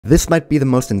This might be the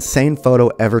most insane photo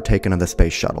ever taken of the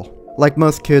space shuttle. Like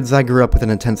most kids, I grew up with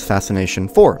an intense fascination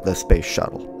for the space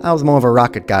shuttle. I was more of a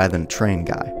rocket guy than a train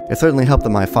guy. It certainly helped that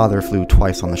my father flew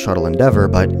twice on the shuttle Endeavour,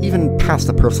 but even past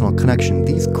the personal connection,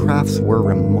 these crafts were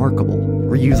remarkable.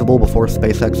 Reusable before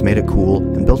SpaceX made it cool,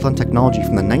 and built on technology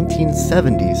from the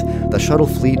 1970s, the shuttle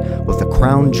fleet was the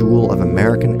crown jewel of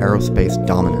American aerospace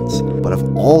dominance. But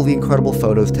of all the incredible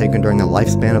photos taken during the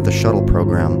lifespan of the shuttle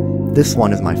program, this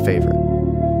one is my favorite.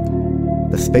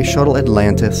 The Space Shuttle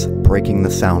Atlantis breaking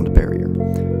the sound barrier.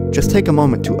 Just take a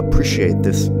moment to appreciate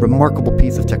this remarkable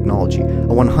piece of technology, a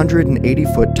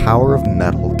 180-foot tower of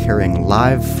metal carrying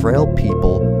live, frail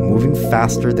people moving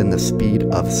faster than the speed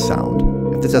of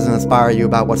sound. If this doesn't inspire you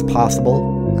about what's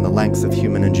possible and the lengths of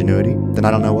human ingenuity, then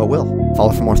I don't know what will.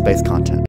 Follow for more space content.